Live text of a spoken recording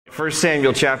1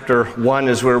 Samuel chapter 1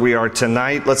 is where we are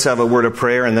tonight. Let's have a word of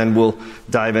prayer and then we'll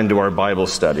dive into our Bible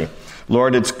study.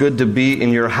 Lord, it's good to be in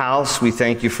your house. We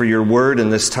thank you for your word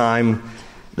and this time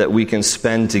that we can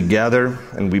spend together.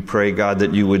 And we pray, God,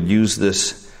 that you would use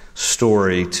this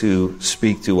story to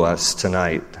speak to us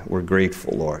tonight. We're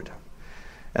grateful, Lord.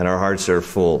 And our hearts are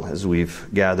full as we've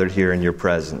gathered here in your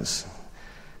presence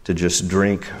to just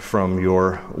drink from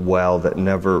your well that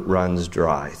never runs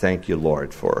dry. Thank you,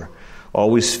 Lord, for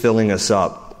always filling us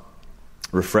up,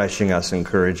 refreshing us,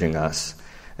 encouraging us.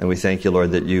 And we thank you,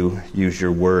 Lord, that you use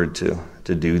your word to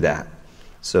do that.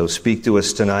 So speak to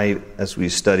us tonight as we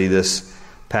study this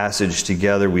passage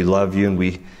together. We love you and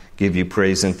we give you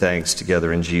praise and thanks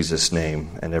together in Jesus'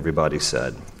 name. And everybody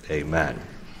said, amen.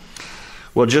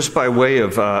 Well, just by way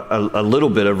of a little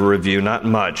bit of a review, not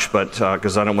much, but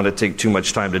because I don't want to take too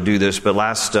much time to do this, but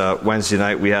last Wednesday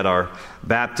night we had our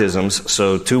baptisms.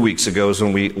 So 2 weeks ago is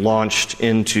when we launched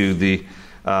into the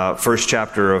first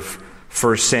chapter of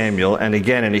 1 Samuel. And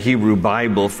again, in a Hebrew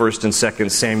Bible, 1 and 2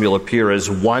 Samuel appear as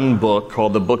one book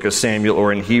called the Book of Samuel,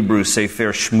 or in Hebrew,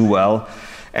 Sefer Shmuel.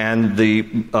 And the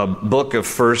book of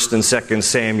 1 and 2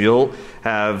 Samuel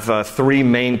have three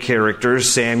main characters,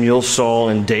 Samuel, Saul,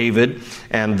 and David.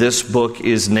 And this book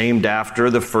is named after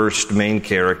the first main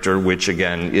character, which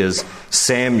again is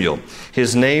Samuel.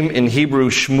 His name in Hebrew,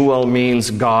 Shmuel,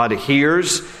 means God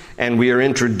hears. And we are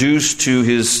introduced to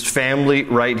his family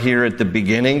right here at the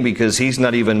beginning because he's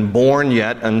not even born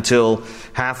yet until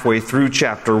halfway through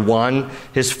chapter 1.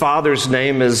 His father's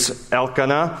name is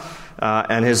Elkanah.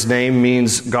 And his name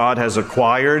means God has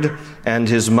acquired, and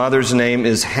his mother's name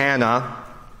is Hannah,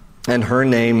 and her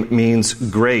name means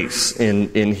grace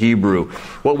in Hebrew.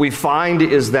 What we find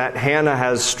is that Hannah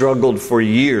has struggled for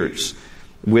years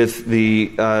with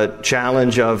the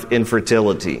challenge of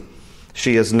infertility.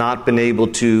 She has not been able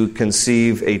to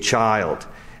conceive a child,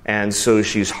 and so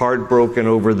she's heartbroken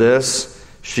over this.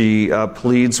 She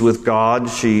pleads with God.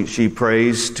 She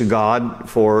prays to God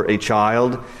for a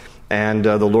child. And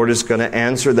the Lord is going to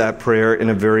answer that prayer in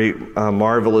a very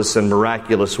marvelous and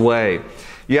miraculous way.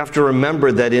 You have to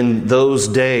remember that in those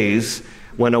days,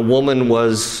 when a woman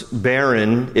was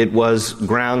barren, it was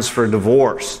grounds for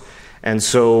divorce. And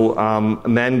so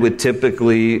men would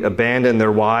typically abandon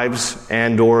their wives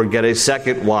and or get a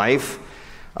second wife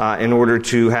in order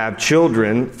to have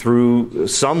children through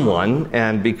someone.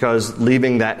 And because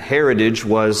leaving that heritage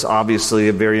was obviously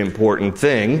a very important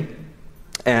thing.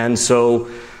 And so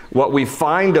what we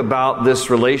find about this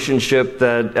relationship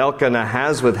that Elkanah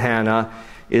has with Hannah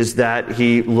is that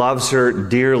he loves her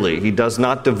dearly. He does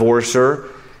not divorce her.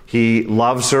 He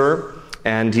loves her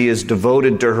and he is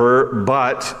devoted to her,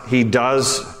 but he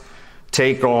does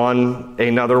take on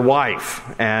another wife.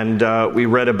 And we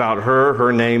read about her.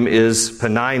 Her name is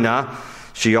Peninnah.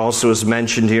 She also is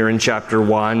mentioned here in chapter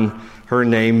 1. Her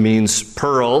name means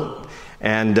pearl.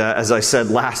 And as I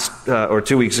said last or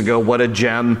 2 weeks ago, what a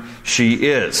gem she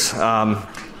is. And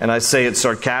I say it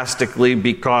sarcastically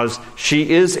because she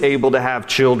is able to have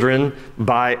children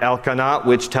by Elkanah,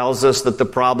 which tells us that the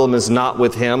problem is not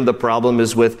with him, the problem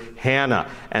is with Hannah.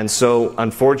 And so,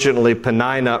 unfortunately,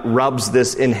 Peninnah rubs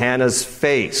this in Hannah's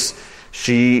face.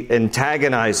 She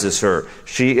antagonizes her.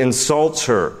 She insults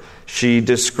her. She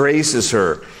disgraces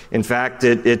her. In fact,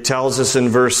 it tells us in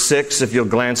verse 6, if you'll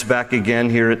glance back again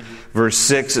here at verse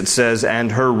 6, it says,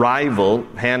 and her rival,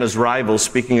 Hannah's rival,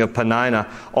 speaking of Peninnah,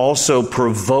 also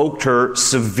provoked her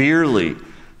severely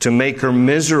to make her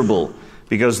miserable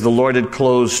because the Lord had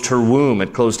closed her womb,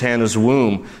 had closed Hannah's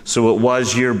womb. So it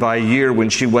was year by year when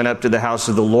she went up to the house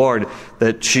of the Lord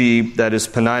that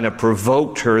Peninnah,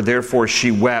 provoked her. Therefore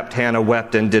she wept. Hannah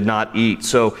wept and did not eat.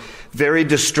 So very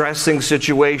distressing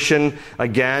situation.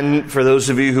 Again, for those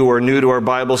of you who are new to our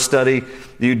Bible study,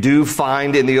 you do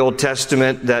find in the Old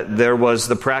Testament that there was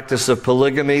the practice of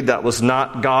polygamy. That was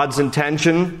not God's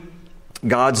intention.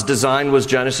 God's design was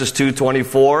Genesis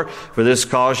 2:24. For this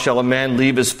cause shall a man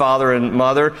leave his father and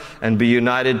mother and be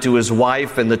united to his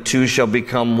wife, and the two shall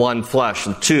become one flesh.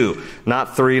 The two,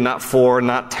 not three, not four,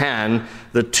 not 10.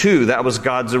 The two, that was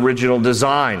God's original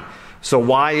design. So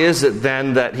why is it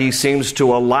then that he seems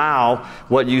to allow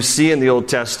what you see in the Old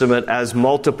Testament as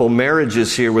multiple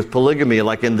marriages here with polygamy,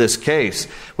 like in this case?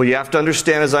 Well, you have to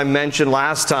understand, as I mentioned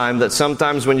last time, that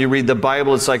sometimes when you read the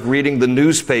Bible, it's like reading the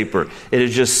newspaper. It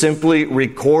is just simply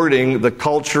recording the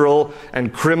cultural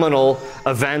and criminal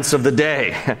events of the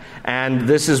day. And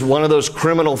this is one of those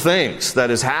criminal things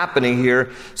that is happening here.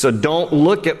 So don't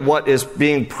look at what is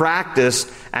being practiced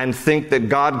and think that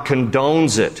God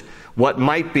condones it, What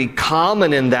might be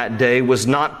common in that day was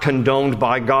not condoned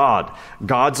by God.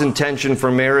 God's intention for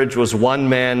marriage was one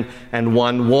man and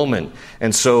one woman.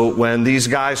 And so when these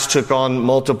guys took on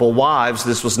multiple wives,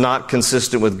 this was not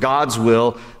consistent with God's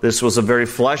will. This was a very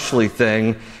fleshly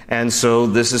thing. And so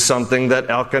this is something that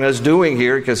Elkanah is doing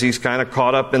here because he's kind of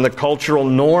caught up in the cultural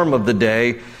norm of the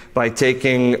day by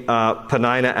taking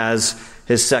Peninnah as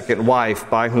his second wife,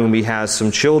 by whom he has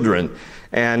some children.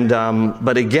 And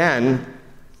but again,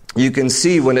 you can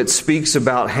see when it speaks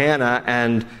about Hannah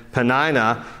and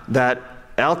Peninnah that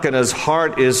Elkanah's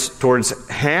heart is towards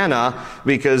Hannah,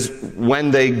 because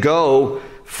when they go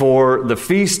for the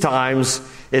feast times,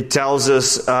 it tells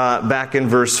us back in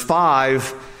verse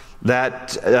 5 that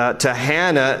to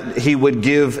Hannah he would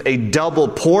give a double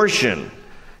portion.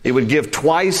 He would give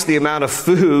twice the amount of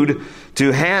food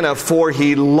to Hannah, for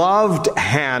he loved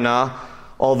Hannah,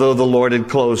 although the Lord had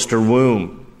closed her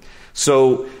womb.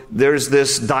 So there's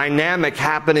this dynamic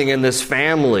happening in this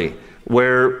family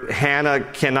where Hannah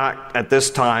cannot, at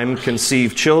this time,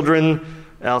 conceive children.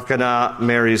 Elkanah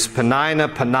marries Peninnah.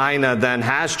 Peninnah then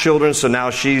has children, so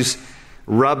now she's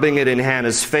rubbing it in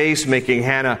Hannah's face, making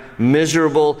Hannah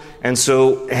miserable. And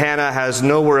so Hannah has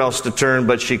nowhere else to turn,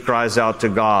 but she cries out to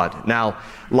God. Now,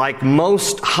 like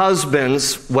most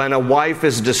husbands, when a wife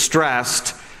is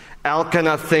distressed,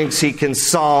 Elkanah thinks he can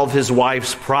solve his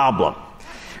wife's problem.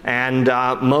 And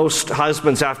most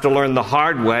husbands have to learn the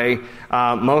hard way.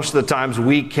 Most of the times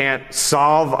we can't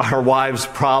solve our wives'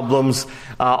 problems.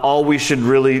 All we should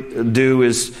really do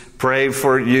is pray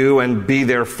for you and be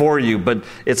there for you. But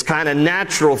it's kind of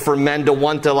natural for men to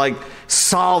want to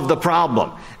solve the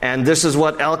problem. And this is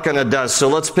what Elkanah does. So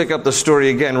let's pick up the story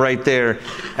again right there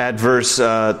at verse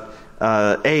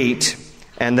 8.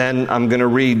 And then I'm going to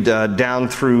read down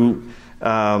through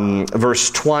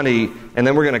verse 20, and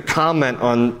then we're going to comment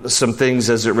on some things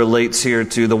as it relates here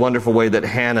to the wonderful way that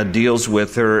Hannah deals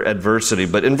with her adversity.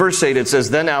 But in verse 8 it says,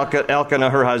 Then Elkanah,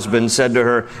 her husband, said to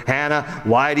her, Hannah,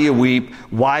 why do you weep?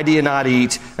 Why do you not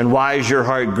eat? And why is your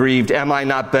heart grieved? Am I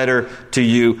not better to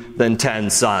you than 10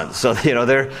 sons? So,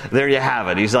 there you have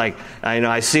it. He's like,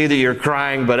 I see that you're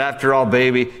crying, but after all,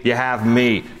 baby, you have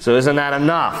me. So isn't that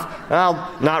enough?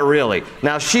 Well, not really.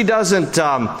 Now, she doesn't,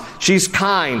 she's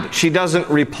kind. She doesn't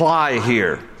reply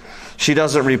here. She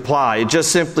doesn't reply. It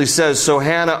just simply says, so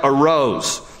Hannah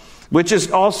arose, which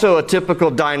is also a typical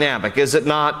dynamic, is it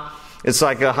not? It's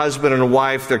like a husband and a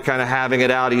wife. They're kind of having it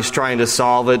out. He's trying to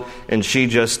solve it, and she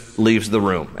just leaves the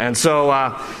room. And so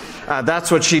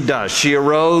that's what she does. She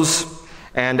arose,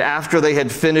 and after they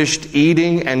had finished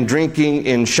eating and drinking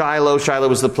in Shiloh, Shiloh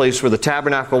was the place where the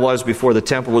tabernacle was before the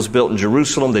temple was built in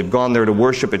Jerusalem. They've gone there to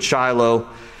worship at Shiloh.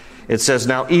 It says,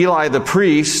 now Eli the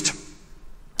priest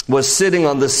was sitting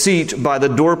on the seat by the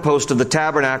doorpost of the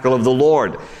tabernacle of the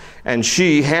Lord. And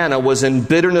she, Hannah, was in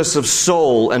bitterness of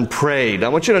soul and prayed. I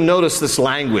want you to notice this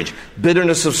language,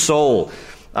 bitterness of soul.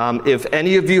 If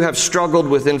any of you have struggled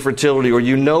with infertility, or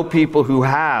you know people who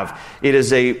have, it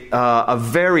is a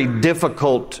very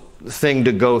difficult thing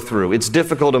to go through. It's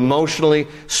difficult emotionally,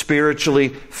 spiritually,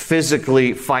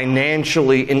 physically,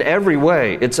 financially, in every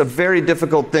way. It's a very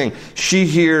difficult thing. She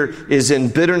here is in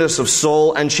bitterness of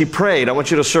soul, and she prayed. I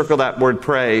want you to circle that word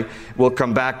pray. We'll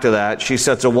come back to that. She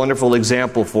sets a wonderful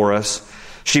example for us.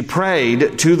 She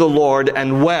prayed to the Lord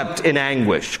and wept in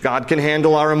anguish. God can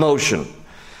handle our emotion.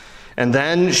 And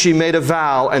then she made a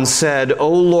vow and said, O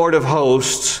Lord of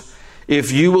hosts,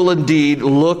 if you will indeed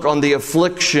look on the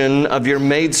affliction of your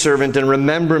maidservant and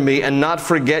remember me and not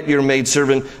forget your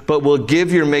maidservant, but will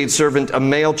give your maidservant a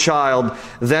male child,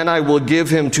 then I will give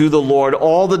him to the Lord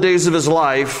all the days of his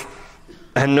life,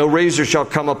 and no razor shall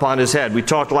come upon his head. We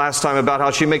talked last time about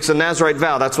how she makes a Nazirite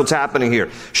vow. That's what's happening here.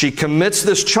 She commits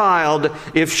this child.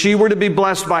 If she were to be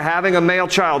blessed by having a male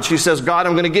child, she says, God,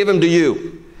 I'm going to give him to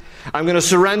you. I'm going to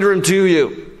surrender him to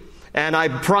you. And I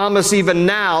promise even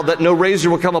now that no razor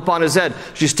will come upon his head.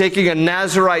 She's taking a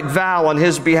Nazirite vow on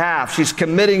his behalf. She's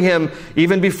committing him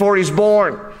even before he's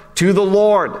born to the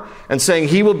Lord and saying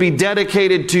he will be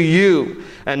dedicated to you.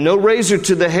 And no razor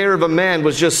to the hair of a man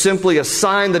was just simply a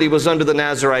sign that he was under the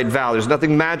Nazirite vow. There's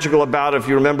nothing magical about it. If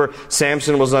you remember,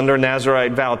 Samson was under a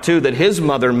Nazirite vow too that his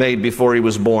mother made before he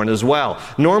was born as well.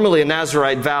 Normally a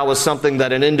Nazirite vow was something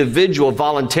that an individual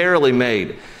voluntarily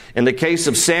made. In the case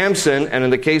of Samson and in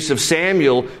the case of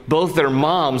Samuel, both their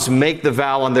moms make the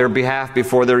vow on their behalf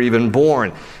before they're even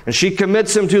born. And she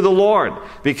commits him to the Lord.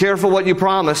 Be careful what you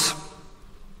promise.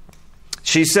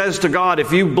 She says to God,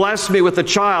 if you bless me with a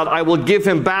child, I will give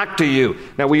him back to you.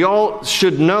 Now we all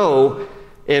should know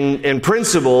in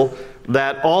principle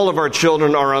that all of our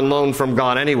children are on loan from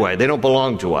God anyway. They don't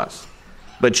belong to us.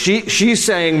 But she's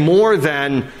saying more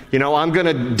than, I'm going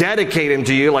to dedicate him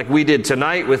to you like we did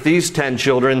tonight with these 10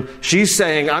 children. She's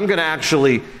saying, I'm going to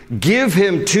actually give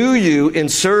him to you in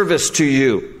service to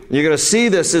you. You're going to see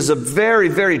this as a very,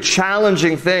 very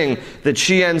challenging thing that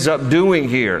she ends up doing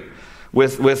here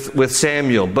with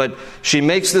Samuel. But she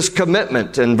makes this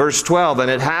commitment in verse 12, and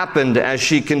it happened as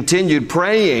she continued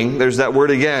praying, there's that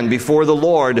word again, before the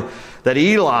Lord, that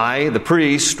Eli, the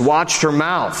priest, watched her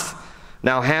mouth.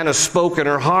 Now Hannah spoke in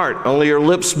her heart, only her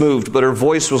lips moved, but her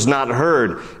voice was not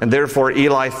heard, and therefore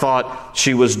Eli thought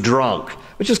she was drunk.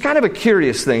 Which is kind of a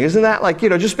curious thing, isn't that? Like,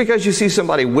 just because you see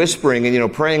somebody whispering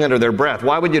and, praying under their breath,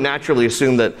 why would you naturally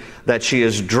assume that she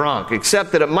is drunk?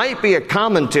 Except that it might be a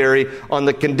commentary on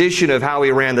the condition of how he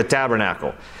ran the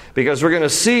tabernacle. Because we're going to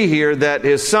see here that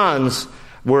his sons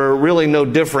were really no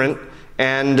different.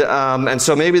 And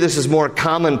so maybe this is more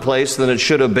commonplace than it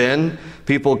should have been.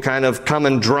 People kind of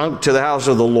coming drunk to the house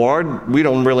of the Lord. We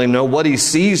don't really know what he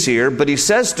sees here. But he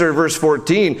says to her, verse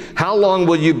 14, how long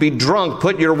will you be drunk?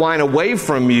 Put your wine away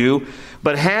from you.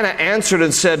 But Hannah answered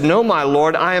and said, no, my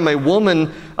Lord, I am a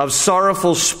woman of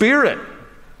sorrowful spirit.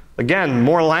 Again,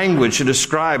 more language to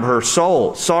describe her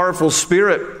soul. Sorrowful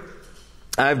spirit.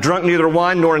 I have drunk neither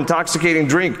wine nor intoxicating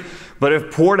drink, but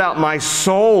have poured out my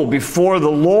soul before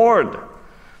the Lord.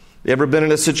 You ever been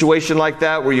in a situation like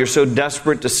that where you're so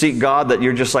desperate to seek God that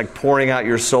you're just like pouring out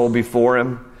your soul before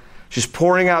Him? She's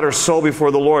pouring out her soul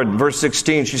before the Lord. Verse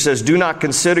 16, she says, do not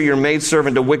consider your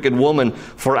maidservant a wicked woman,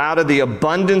 for out of the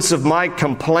abundance of my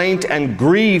complaint and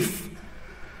grief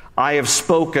I have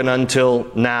spoken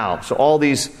until now. So all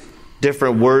these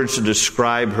different words to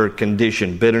describe her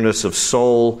condition: bitterness of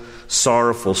soul,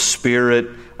 sorrowful spirit.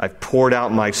 I've poured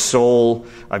out my soul.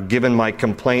 I've given my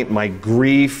complaint, my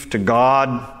grief to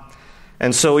God.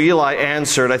 And so Eli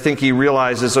answered. I think he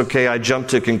realizes, okay, I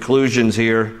jumped to conclusions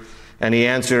here. And he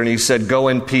answered and he said, go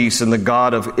in peace, and the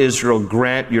God of Israel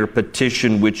grant your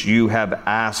petition which you have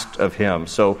asked of him.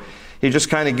 So he just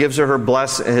kind of gives her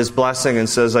his blessing and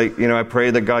says, I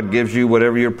pray that God gives you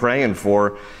whatever you're praying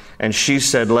for. And she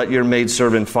said, let your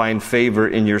maidservant find favor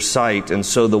in your sight. And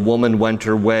so the woman went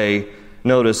her way,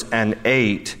 notice, and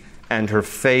ate, and her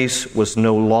face was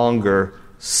no longer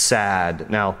sad.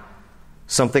 Now,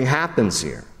 something happens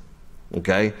here,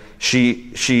 okay?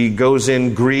 She goes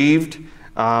in grieved.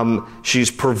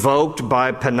 She's provoked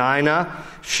by Peninnah.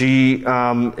 She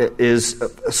is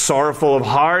sorrowful of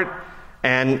heart,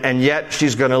 and yet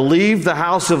she's going to leave the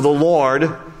house of the Lord.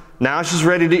 Now she's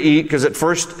ready to eat, because at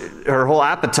first her whole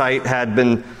appetite had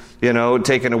been,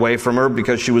 taken away from her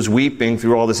because she was weeping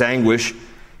through all this anguish.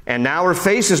 And now her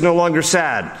face is no longer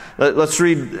sad. Let's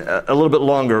read a little bit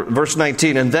longer. Verse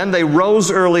 19, and then they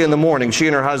rose early in the morning, she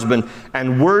and her husband,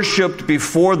 and worshipped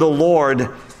before the Lord,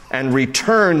 and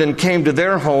returned and came to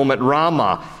their home at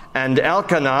Ramah. And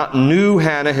Elkanah knew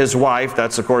Hannah his wife.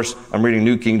 That's, of course, I'm reading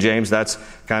New King James. That's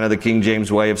kind of the King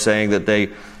James way of saying that they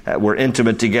were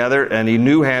intimate together. And he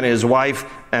knew Hannah his wife,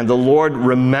 and the Lord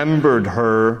remembered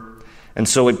her. And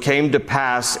so it came to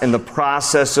pass in the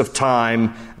process of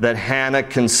time that Hannah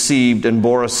conceived and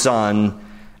bore a son,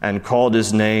 and called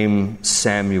his name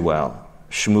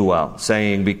Shmuel,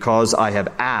 saying, because I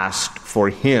have asked for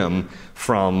him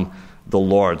from the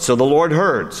Lord. So the Lord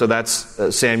heard. So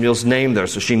that's Samuel's name there.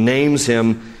 So she names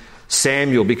him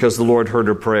Samuel because the Lord heard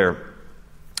her prayer.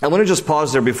 I want to just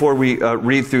pause there before we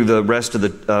read through the rest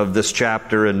of this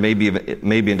chapter, and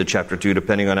maybe into chapter 2,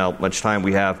 depending on how much time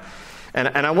we have.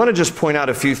 And I want to just point out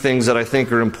a few things that I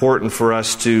think are important for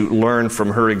us to learn from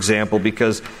her example,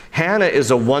 because Hannah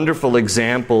is a wonderful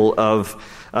example of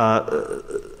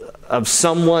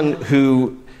someone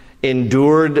who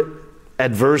endured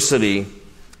adversity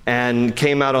and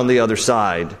came out on the other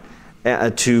side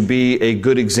to be a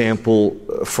good example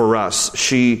for us.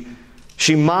 She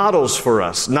models for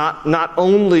us not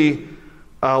only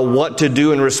what to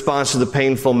do in response to the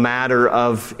painful matter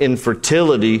of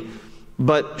infertility,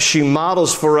 but she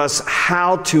models for us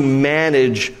how to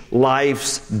manage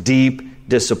life's deep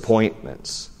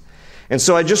disappointments. And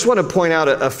so I just want to point out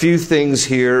a few things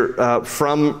here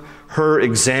from her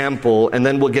example, and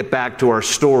then we'll get back to our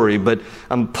story. But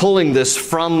I'm pulling this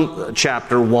from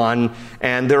chapter 1,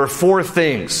 and there are 4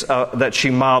 things that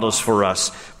she models for us: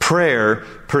 prayer,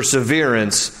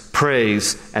 perseverance,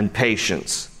 praise, and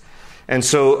patience. And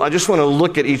so I just want to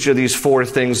look at each of these 4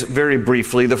 things very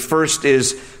briefly. The first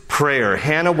is prayer.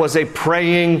 Hannah was a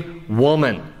praying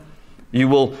woman. You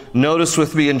will notice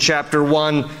with me in chapter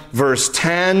 1, verse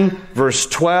 10, verse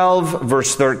 12,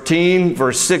 verse 13,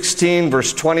 verse 16,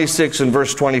 verse 26, and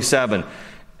verse 27.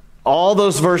 All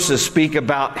those verses speak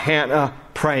about Hannah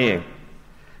praying.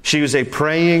 She was a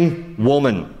praying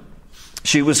woman.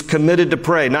 She was committed to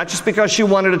pray, not just because she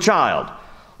wanted a child,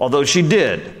 although she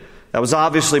did. That was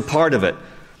obviously part of it.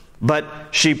 But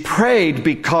she prayed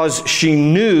because she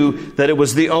knew that it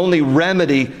was the only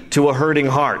remedy to a hurting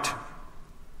heart.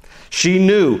 She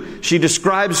knew. She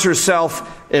describes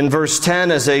herself in verse 10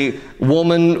 as a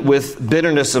woman with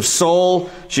bitterness of soul.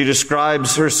 She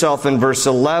describes herself in verse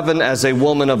 11 as a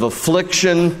woman of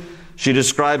affliction. She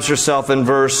describes herself in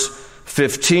verse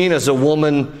 15 as a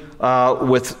woman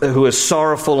who is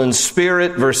sorrowful in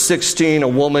spirit. Verse 16, a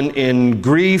woman in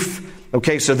grief.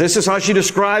 Okay, so this is how she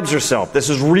describes herself. This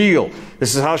is real.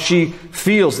 This is how she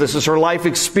feels. This is her life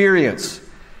experience.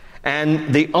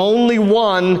 And the only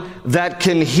one that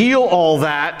can heal all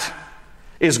that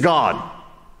is God.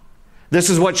 This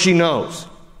is what she knows.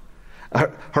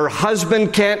 Her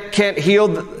husband can't heal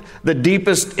the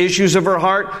deepest issues of her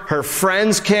heart. Her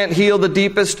friends can't heal the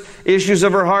deepest issues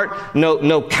of her heart.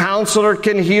 No counselor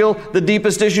can heal the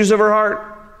deepest issues of her heart.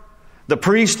 The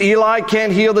priest Eli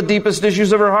can't heal the deepest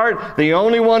issues of her heart. The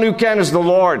only one who can is the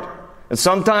Lord. And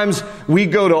sometimes we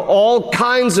go to all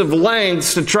kinds of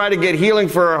lengths to try to get healing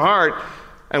for our heart,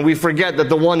 and we forget that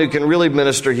the one who can really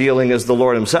minister healing is the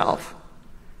Lord Himself.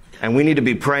 And we need to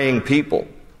be praying people,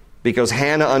 because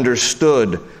Hannah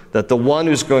understood that the one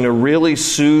who's going to really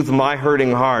soothe my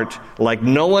hurting heart like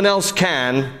no one else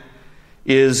can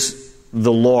is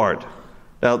the Lord.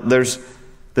 Now, there's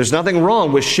nothing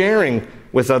wrong with sharing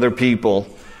with other people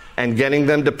and getting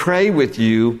them to pray with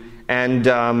you and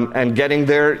getting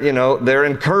their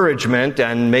encouragement,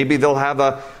 and maybe they'll have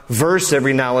a verse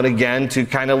every now and again to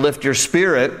kind of lift your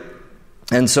spirit.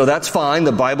 And so that's fine.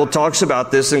 The Bible talks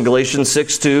about this in Galatians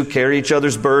 6:2, carry each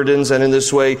other's burdens, and in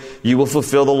this way you will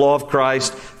fulfill the law of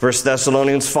Christ. 1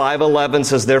 Thessalonians 5:11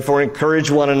 says, therefore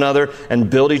encourage one another and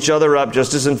build each other up,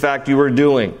 just as in fact you are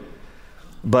doing.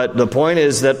 But the point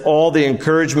is that all the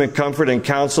encouragement, comfort, and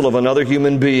counsel of another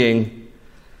human being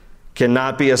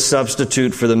cannot be a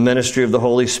substitute for the ministry of the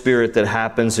Holy Spirit that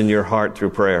happens in your heart through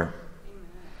prayer.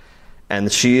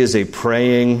 And she is a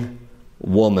praying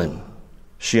woman.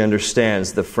 She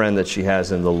understands the friend that she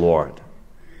has in the Lord.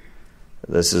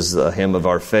 This is the hymn of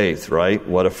our faith, right?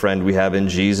 What a friend we have in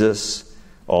Jesus.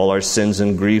 All our sins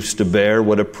and griefs to bear.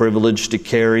 What a privilege to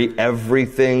carry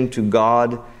everything to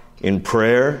God in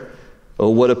prayer. Oh,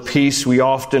 what a peace we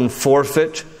often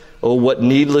forfeit. Oh, what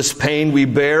needless pain we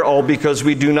bear, all because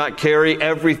we do not carry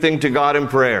everything to God in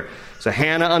prayer. So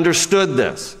Hannah understood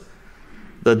this.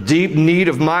 The deep need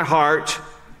of my heart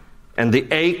and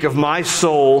the ache of my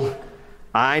soul,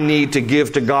 I need to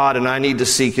give to God, and I need to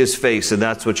seek His face. And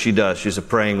that's what she does. She's a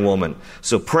praying woman.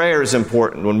 So prayer is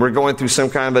important. When we're going through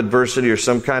some kind of adversity or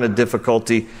some kind of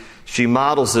difficulty, she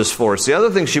models this for us. The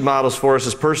other thing she models for us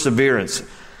is perseverance.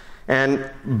 And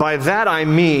by that I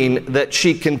mean that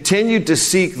she continued to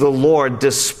seek the Lord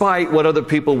despite what other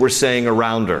people were saying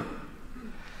around her.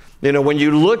 You know, when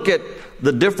you look at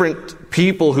the different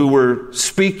people who were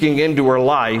speaking into her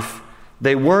life,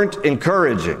 they weren't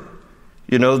encouraging.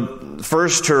 You know,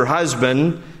 first her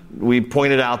husband, we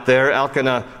pointed out there,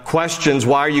 Elkanah questions,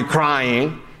 why are you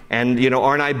crying? And, you know,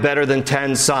 aren't I better than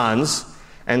 10 sons?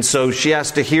 And so she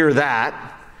has to hear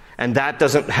that, and that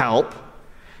doesn't help.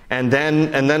 And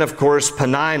then, of course,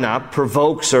 Peninnah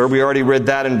provokes her. We already read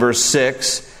that in verse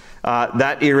 6.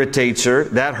 That irritates her.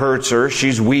 That hurts her.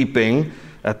 She's weeping.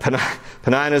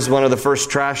 Peninnah is one of the first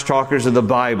trash talkers of the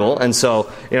Bible. And so,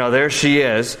 you know, there she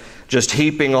is, just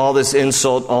heaping all this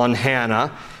insult on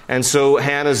Hannah. And so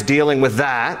Hannah's dealing with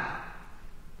that.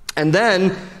 And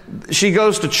then she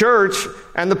goes to church,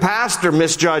 and the pastor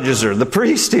misjudges her. The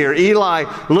priest here, Eli,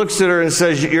 looks at her and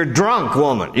says, you're drunk,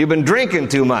 woman. You've been drinking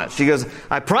too much. She goes,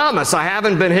 I promise I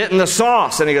haven't been hitting the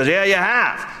sauce. And he goes, yeah, you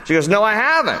have. She goes, no, I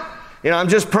haven't. You know, I'm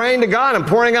just praying to God. I'm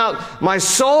pouring out my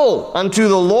soul unto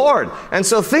the Lord. And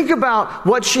so think about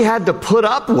what she had to put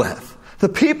up with. The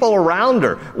people around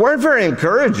her weren't very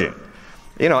encouraging.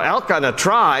 You know, Elkanah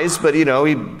tries, but, you know,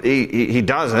 he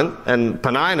doesn't. And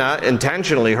Peninnah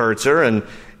intentionally hurts her, and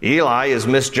Eli is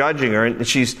misjudging her. And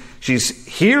she's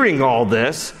hearing all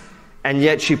this, and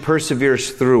yet she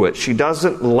perseveres through it. She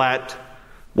doesn't let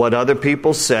what other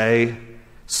people say,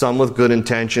 some with good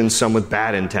intentions, some with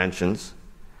bad intentions,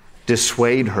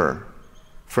 dissuade her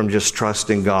from just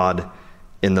trusting God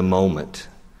in the moment.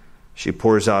 She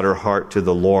pours out her heart to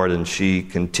the Lord, and she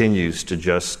continues to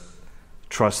just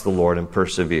trust the Lord and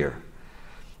persevere.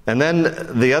 And then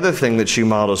the other thing that she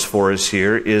models for us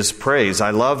here is praise. I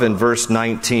love in verse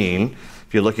 19,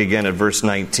 if you look again at verse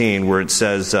 19, where it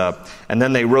says, and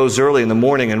then they rose early in the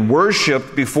morning and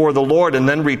worshiped before the Lord, and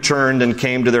then returned and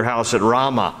came to their house at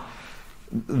Ramah.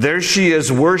 There she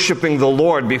is worshiping the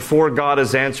Lord before God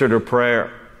has answered her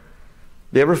prayer.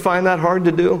 Do you ever find that hard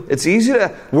to do? It's easy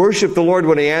to worship the Lord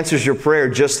when He answers your prayer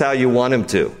just how you want Him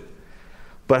to.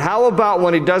 But how about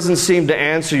when He doesn't seem to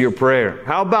answer your prayer?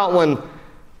 How about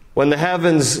when the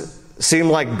heavens seem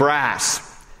like brass?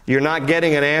 You're not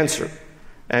getting an answer,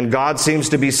 and God seems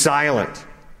to be silent.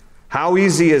 How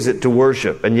easy is it to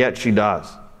worship? And yet she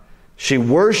does. She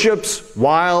worships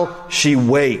while she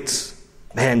waits.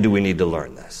 Man, do we need to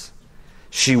learn this.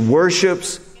 She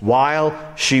worships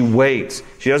while she waits.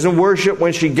 She doesn't worship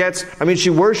when she gets, she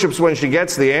worships when she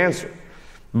gets the answer.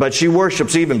 But she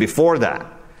worships even before that.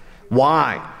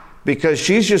 Why? Because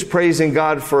she's just praising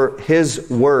God for His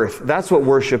worth. That's what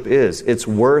worship is. It's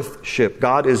worthship.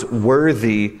 God is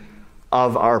worthy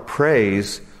of our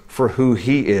praise for who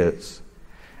He is.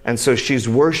 And so she's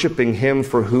worshiping Him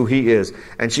for who He is.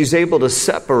 And she's able to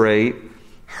separate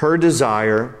her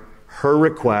desire, her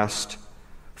request,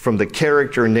 from the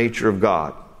character and nature of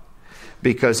God.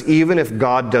 Because even if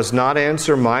God does not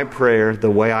answer my prayer the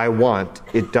way I want,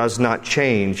 it does not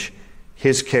change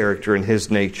His character and His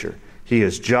nature. He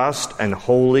is just and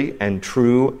holy and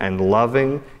true and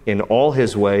loving in all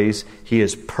His ways. He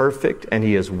is perfect and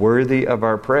He is worthy of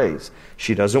our praise.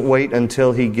 She doesn't wait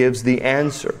until He gives the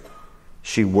answer.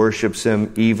 She worships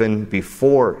Him even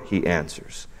before He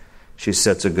answers. She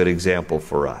sets a good example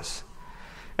for us.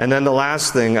 And then the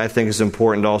last thing I think is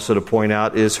important also to point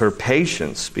out is her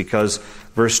patience, because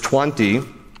verse 20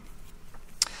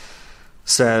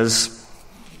 says,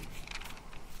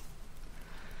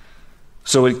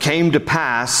 so it came to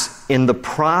pass in the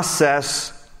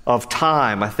process of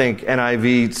time. I think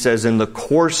NIV says in the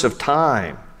course of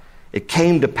time. It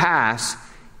came to pass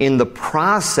in the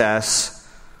process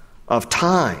of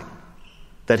time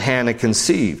that Hannah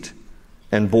conceived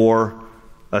and bore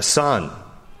a son.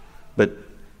 But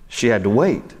she had to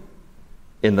wait.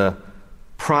 In the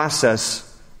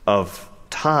process of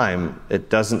time, it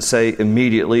doesn't say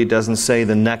immediately, it doesn't say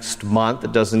the next month,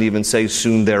 it doesn't even say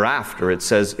soon thereafter. It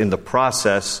says in the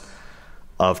process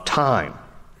of time.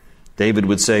 David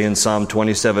would say in Psalm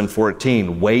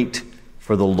 27:14, wait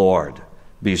for the Lord.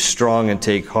 Be strong and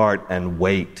take heart and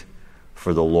wait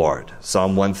for the Lord.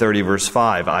 Psalm 130 verse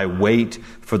 5, I wait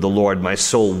for the Lord. My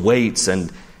soul waits, and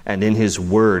in His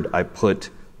word I put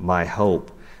my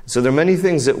hope. So there are many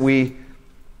things that we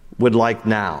would like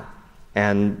now,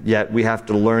 and yet we have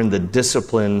to learn the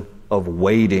discipline of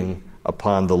waiting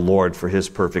upon the Lord for His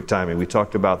perfect timing. We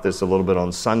talked about this a little bit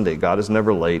on Sunday. God is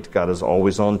never late. God is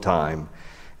always on time.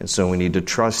 And so we need to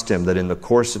trust Him that in the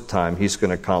course of time, He's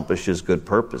going to accomplish His good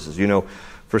purposes. You know,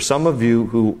 for some of you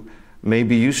who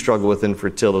maybe you struggle with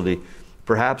infertility,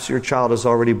 perhaps your child is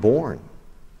already born.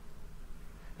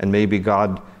 And maybe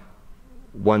God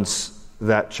wants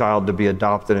that child to be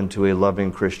adopted into a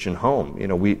loving Christian home. You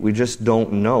know, we just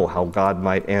don't know how God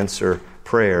might answer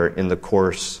prayer in the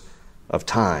course of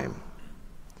time.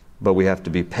 But we have to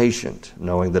be patient,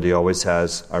 knowing that He always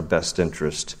has our best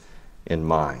interest in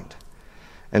mind.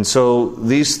 And so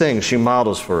these things she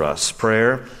models for us: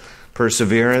 prayer,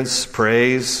 perseverance,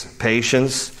 praise,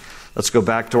 patience. Let's go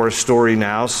back to our story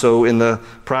now. So in the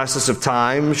process of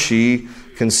time, she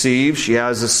conceives, she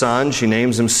has a son, she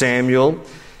names him Samuel.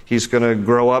 He's going to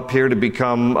grow up here to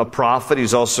become a prophet.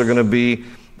 He's also going to be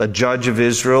a judge of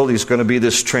Israel. He's going to be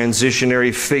this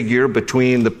transitionary figure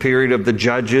between the period of the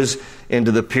judges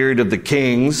into the period of the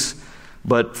kings.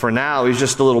 But for now, he's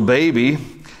just a little baby.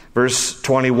 Verse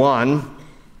 21,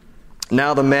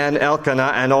 now the man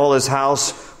Elkanah and all his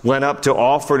house went up to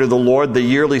offer to the Lord the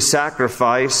yearly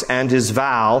sacrifice and his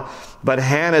vow. But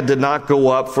Hannah did not go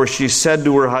up, for she said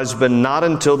to her husband, not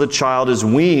until the child is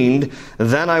weaned,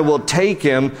 then I will take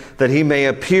him, that he may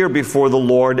appear before the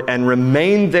Lord and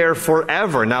remain there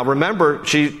forever. Now remember,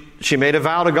 she made a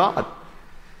vow to God.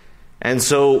 And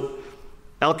so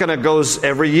Elkanah goes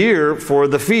every year for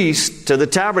the feast to the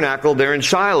tabernacle there in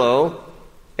Shiloh.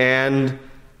 And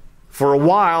for a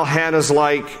while, Hannah's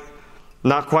like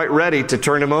not quite ready to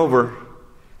turn him over.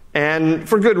 And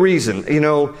for good reason. You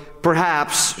know,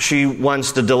 perhaps she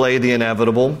wants to delay the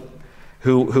inevitable.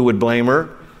 Who would blame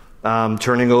her?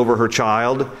 Turning over her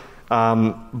child.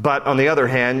 But on the other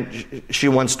hand, she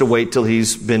wants to wait till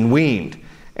he's been weaned.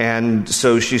 And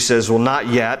so she says, well, not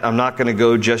yet. I'm not going to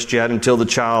go just yet until the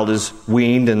child is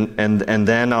weaned, and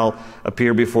then I'll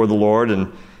appear before the Lord,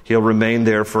 and He'll remain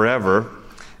there forever.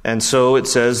 And so it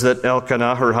says that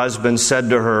Elkanah, her husband, said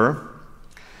to her,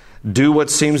 do what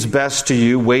seems best to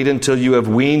you. Wait until you have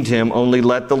weaned him. Only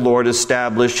let the Lord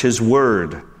establish His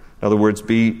word. In other words,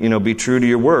 be true to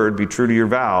your word, be true to your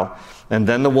vow. And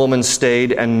then the woman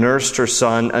stayed and nursed her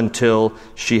son until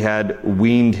she had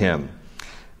weaned him.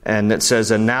 And it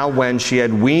says, and now when she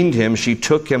had weaned him, she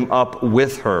took him up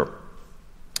with her.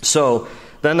 So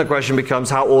then the question becomes,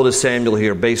 how old is Samuel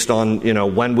here based on,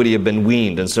 when would he have been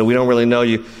weaned? And so we don't really know.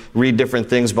 You read different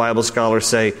things. Bible scholars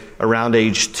say around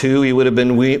age 2 he would have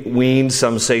been weaned.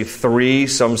 Some say 3,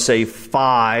 some say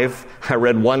 5. I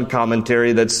read one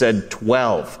commentary that said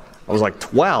 12. I was like,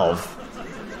 12?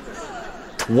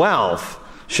 12?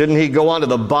 Shouldn't he go on to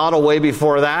the bottle way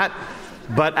before that?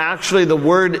 But actually the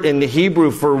word in the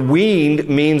Hebrew for weaned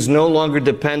means no longer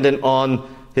dependent on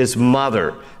his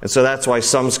mother. And so that's why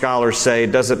some scholars say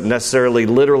it doesn't necessarily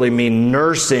literally mean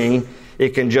nursing. It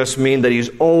can just mean that he's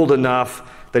old enough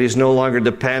that he's no longer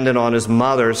dependent on his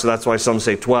mother. So that's why some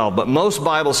say 12. But most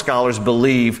Bible scholars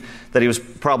believe that he was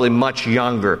probably much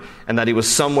younger and that he was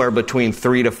somewhere between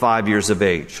 3 to 5 years of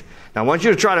age. Now I want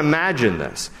you to try to imagine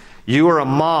this. You are a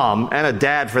mom, and a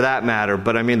dad for that matter,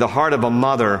 but I mean the heart of a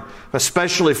mother,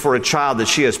 especially for a child that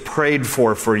she has prayed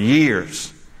for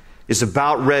years, is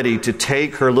about ready to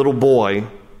take her little boy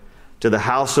to the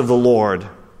house of the Lord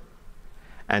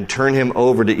and turn him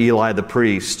over to Eli the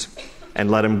priest and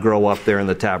let him grow up there in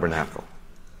the tabernacle.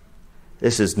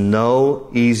 This is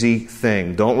no easy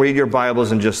thing. Don't read your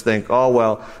Bibles and just think, oh,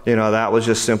 well, that was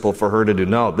just simple for her to do.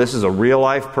 No, this is a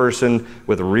real-life person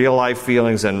with real-life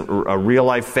feelings and a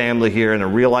real-life family here and a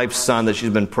real-life son that she's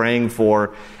been praying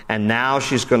for. And now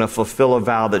she's going to fulfill a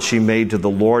vow that she made to the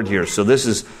Lord here. So this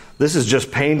is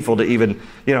just painful to even,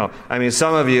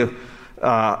 some of you,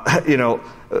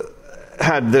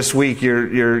 had this week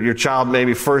your child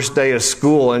maybe first day of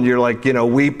school and you're like,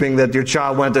 weeping that your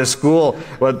child went to school,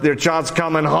 but your child's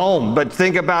coming home. But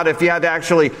think about if you had to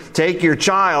actually take your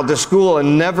child to school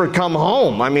and never come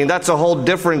home. I mean, that's a whole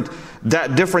different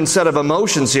set of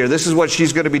emotions here. This is what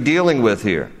she's going to be dealing with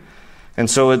here. And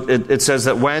so it says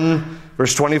that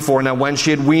verse 24, now when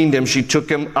she had weaned him, she took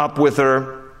him up with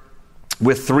her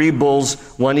with 3 bulls,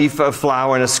 1 ephah of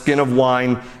flour, and a skin of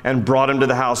wine, and brought him to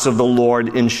the house of the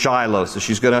Lord in Shiloh. So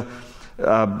she's going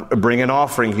to bring an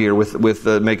offering here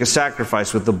make a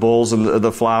sacrifice with the bulls and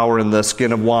the flour and the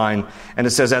skin of wine. And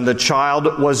it says, and the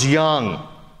child was young.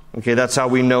 Okay, that's how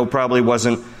we know probably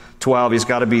wasn't 12. He's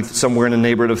got to be somewhere in the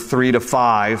neighborhood of 3 to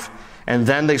 5. And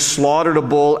then they slaughtered a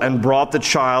bull and brought the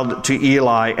child to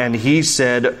Eli, and he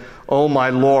said, "Oh, my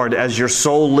Lord, as your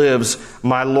soul lives,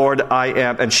 my Lord, I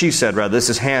am." And she said, this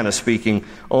is Hannah speaking,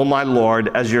 "Oh, my Lord,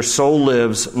 as your soul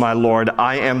lives, my Lord,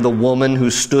 I am the woman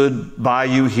who stood by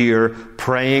you here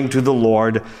praying to the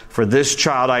Lord. For this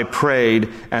child I prayed,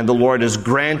 and the Lord has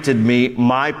granted me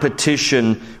my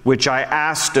petition, which I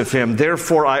asked of him.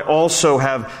 Therefore I also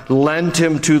have lent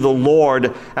him to the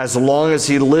Lord. As long as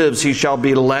he lives, he shall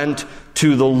be lent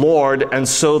to the Lord." And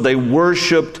so they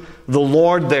worshiped the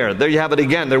Lord there. There you have it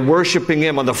again. They're worshiping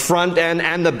him on the front end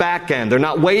and the back end. They're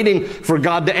not waiting for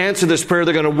God to answer this prayer.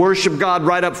 They're going to worship God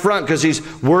right up front because he's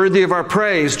worthy of our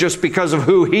praise just because of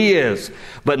who he is.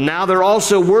 But now they're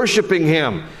also worshiping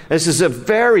him. This is a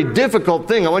very difficult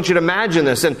thing. I want you to imagine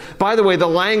this. And by the way, the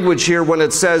language here when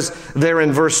it says there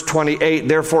in verse 28,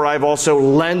 "Therefore I've also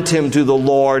lent him to the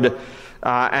Lord,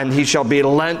 and he shall be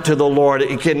lent to the Lord."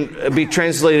 It can be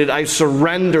translated, "I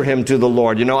surrender him to the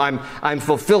Lord." I'm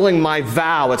fulfilling my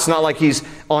vow. It's not like he's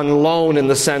on loan in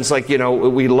the sense like,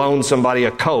 we loan somebody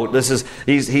a coat.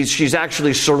 She's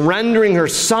actually surrendering her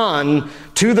son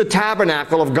to the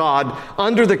tabernacle of God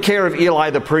under the care of Eli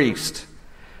the priest.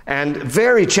 And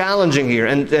very challenging here.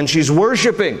 And she's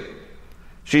worshiping.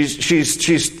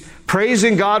 She's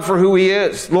praising God for who he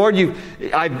is. "Lord,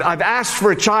 I've asked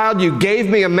for a child. You gave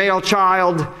me a male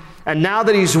child. And now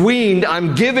that he's weaned,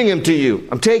 I'm giving him to you.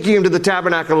 I'm taking him to the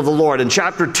tabernacle of the Lord." And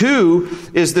chapter 2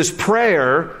 is this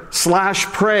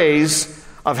prayer/praise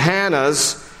of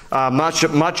Hannah's, much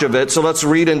of it. So let's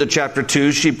read into chapter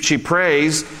 2. She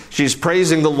prays. She's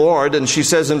praising the Lord. And she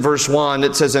says in verse 1,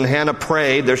 it says, "And Hannah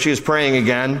prayed," there she is praying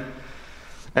again,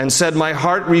 "and said, 'My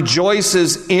heart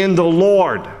rejoices in the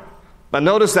Lord.'" Now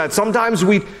notice that sometimes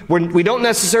we don't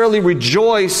necessarily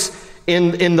rejoice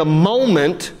in the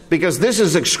moment because this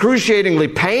is excruciatingly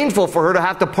painful for her to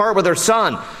have to part with her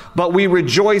son. But we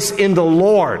rejoice in the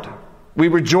Lord. We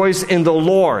rejoice in the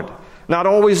Lord. Not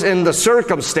always in the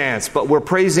circumstance, but we're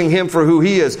praising him for who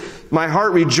he is. "My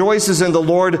heart rejoices in the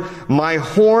Lord. My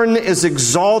horn is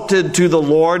exalted to the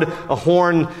Lord." A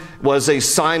horn was a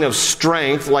sign of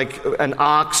strength, like an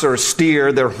ox or a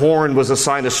steer. Their horn was a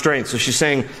sign of strength. So she's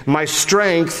saying, "My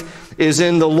strength is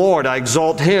in the Lord. I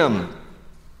exalt him.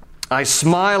 I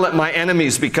smile at my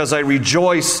enemies because I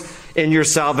rejoice in your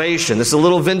salvation." There's a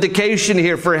little vindication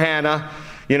here for Hannah.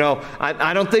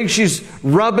 I don't think she's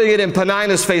rubbing it in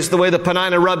Peninnah's face the way that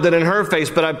Peninnah rubbed it in her face,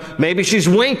 but maybe she's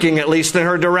winking at least in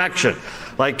her direction.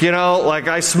 Like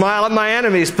I smile at my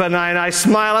enemies, Peninnah. I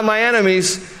smile at my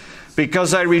enemies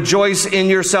because I rejoice in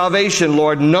your salvation,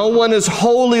 Lord. No one is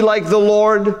holy like the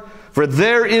Lord, for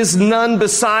there is none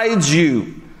besides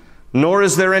you, nor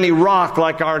is there any rock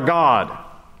like our God.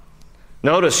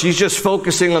 Notice, she's just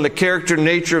focusing on the character and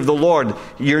nature of the Lord.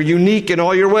 You're unique in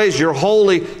all your ways. You're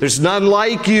holy. There's none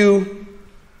like you.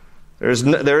 There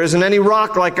isn't any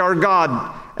rock like our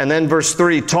God. And then verse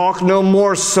 3, talk no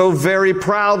more so very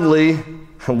proudly.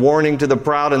 A warning to the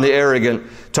proud and the arrogant.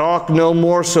 Talk no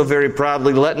more so very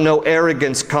proudly. Let no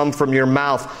arrogance come from your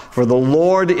mouth. For the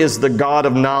Lord is the God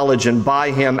of knowledge, and by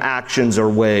him actions are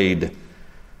weighed.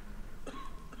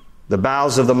 The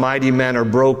bows of the mighty men are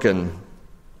broken.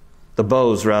 The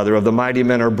bows, rather, of the mighty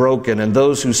men are broken, and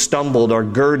those who stumbled are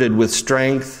girded with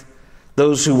strength.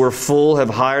 Those who were full have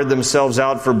hired themselves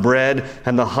out for bread,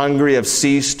 and the hungry have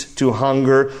ceased to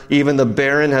hunger. Even the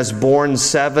barren has borne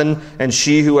 7, and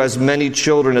she who has many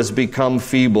children has become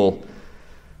feeble.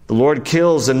 The Lord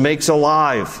kills and makes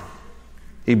alive.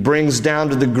 He brings down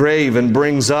to the grave and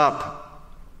brings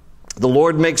up. The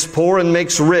Lord makes poor and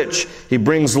makes rich. He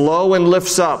brings low and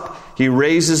lifts up. He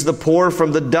raises the poor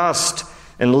from the dust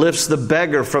and lifts the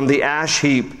beggar from the ash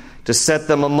heap, to set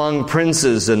them among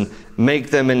princes and make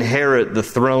them inherit the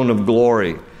throne of glory.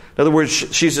 In other words,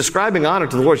 she's describing honor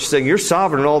to the Lord. She's saying, you're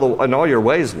sovereign in all your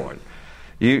ways, Lord.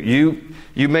 You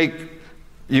make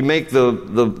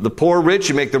the poor rich,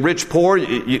 you make the rich poor,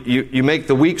 you make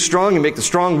the weak strong, you make the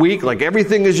strong weak. Like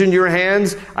everything is in your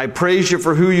hands. I praise you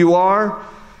for who you are.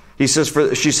 She says,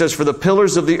 for the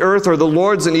pillars of the earth are the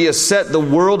Lord's, and he has set the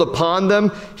world upon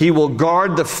them. He will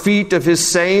guard the feet of his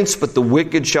saints, but the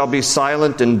wicked shall be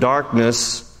silent in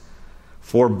darkness.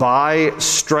 For by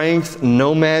strength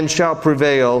no man shall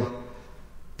prevail.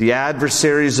 The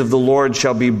adversaries of the Lord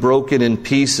shall be broken in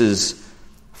pieces.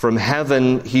 From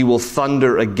heaven he will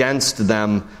thunder against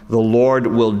them. The Lord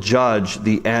will judge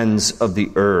the ends of the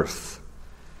earth.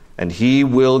 And he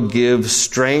will give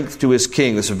strength to his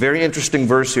king. This is a very interesting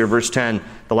verse here, verse 10,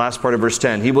 the last part of verse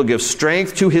 10. He will give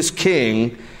strength to his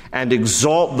king and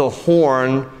exalt the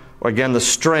horn, or again, the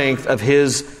strength of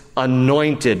his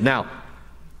anointed. Now,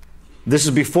 this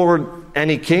is before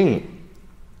any king.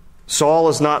 Saul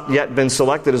has not yet been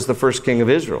selected as the first king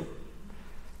of Israel.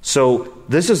 So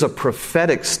this is a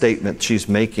prophetic statement she's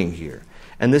making here.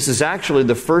 And this is actually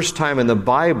the first time in the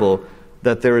Bible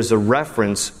that there is a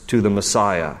reference to the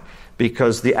Messiah.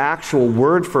 Because the actual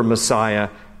word for Messiah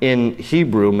in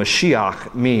Hebrew,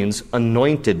 Mashiach, means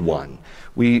anointed one.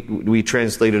 We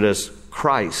translate it as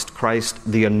Christ,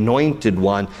 the anointed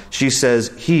one. She says,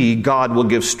 God, will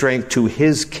give strength to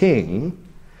his king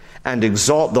and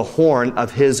exalt the horn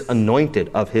of his anointed,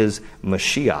 of his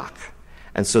Mashiach.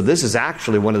 And so this is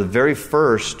actually one of the very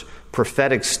first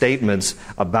prophetic statements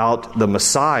about the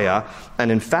Messiah.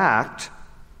 And in fact,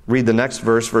 read the next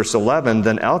verse, verse 11.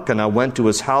 Then Elkanah went to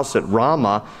his house at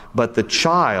Ramah, but the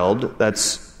child,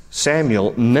 that's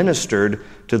Samuel, ministered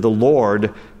to the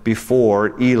Lord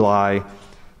before Eli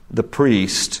the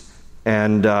priest.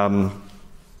 And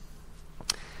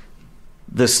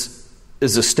this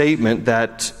is a statement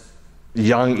that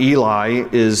young Eli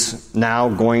is now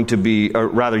going to be, or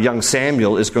rather young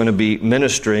Samuel is going to be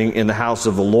ministering in the house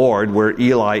of the Lord where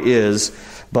Eli is.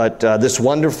 But this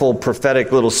wonderful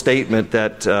prophetic little statement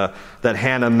that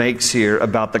Hannah makes here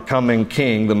about the coming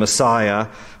king, the Messiah,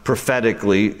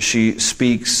 prophetically, she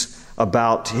speaks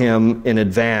about him in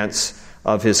advance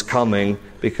of his coming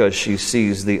because she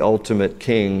sees the ultimate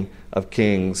King of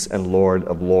kings and Lord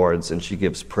of lords, and she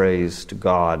gives praise to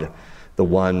God, the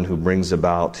one who brings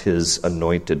about his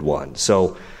anointed one.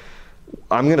 So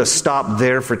I'm going to stop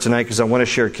there for tonight because I want to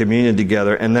share communion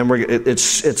together, and then it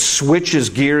switches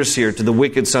gears here to the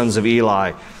wicked sons of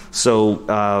Eli.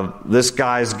 So this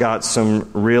guy's got some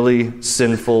really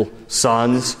sinful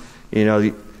sons. You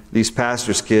know, these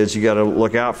pastors' kids, you got to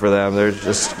look out for them. They're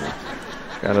just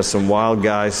kind of some wild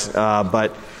guys.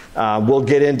 But we'll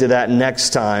get into that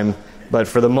next time. But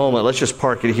for the moment, let's just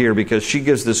park it here because she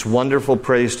gives this wonderful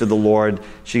praise to the Lord.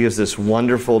 She gives this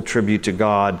wonderful tribute to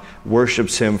God,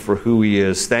 worships him for who he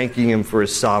is, thanking him for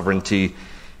his sovereignty,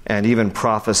 and even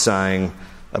prophesying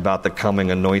about the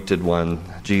coming anointed one,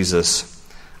 Jesus,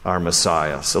 our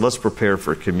Messiah. So let's prepare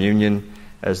for communion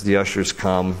as the ushers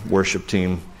come, worship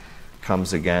team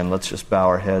comes again. Let's just bow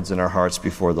our heads and our hearts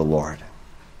before the Lord.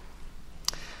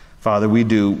 Father, we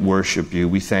do worship you.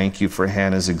 We thank you for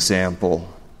Hannah's example,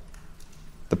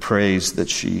 the praise that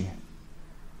she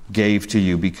gave to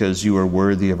you because you are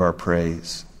worthy of our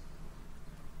praise.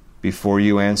 Before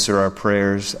you answer our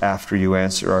prayers, after you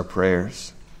answer our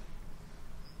prayers,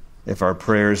 if our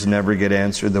prayers never get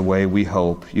answered the way we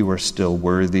hope, you are still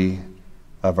worthy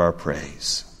of our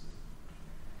praise.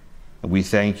 And we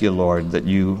thank you, Lord, that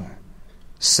you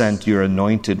sent your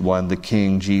anointed one, the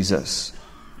King Jesus,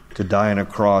 to die on a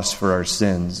cross for our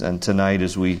sins. And tonight,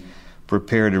 as we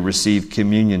prepare to receive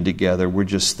communion together, we're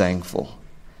just thankful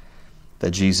that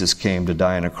Jesus came to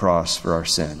die on a cross for our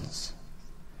sins.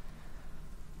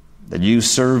 That you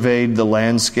surveyed the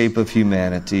landscape of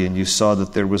humanity and you saw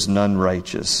that there was none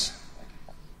righteous.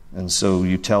 And so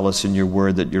you tell us in your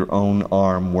word that your own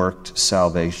arm worked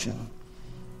salvation.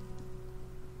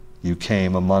 You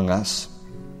came among us.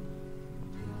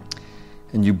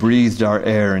 And you breathed our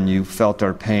air and you felt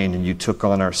our pain and you took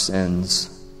on our sins.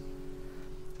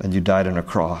 And you died on a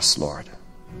cross, Lord.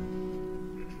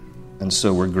 And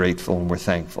so we're grateful and we're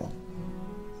thankful.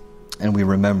 And we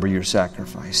remember your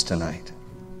sacrifice tonight.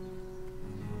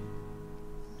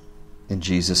 In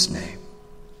Jesus' name.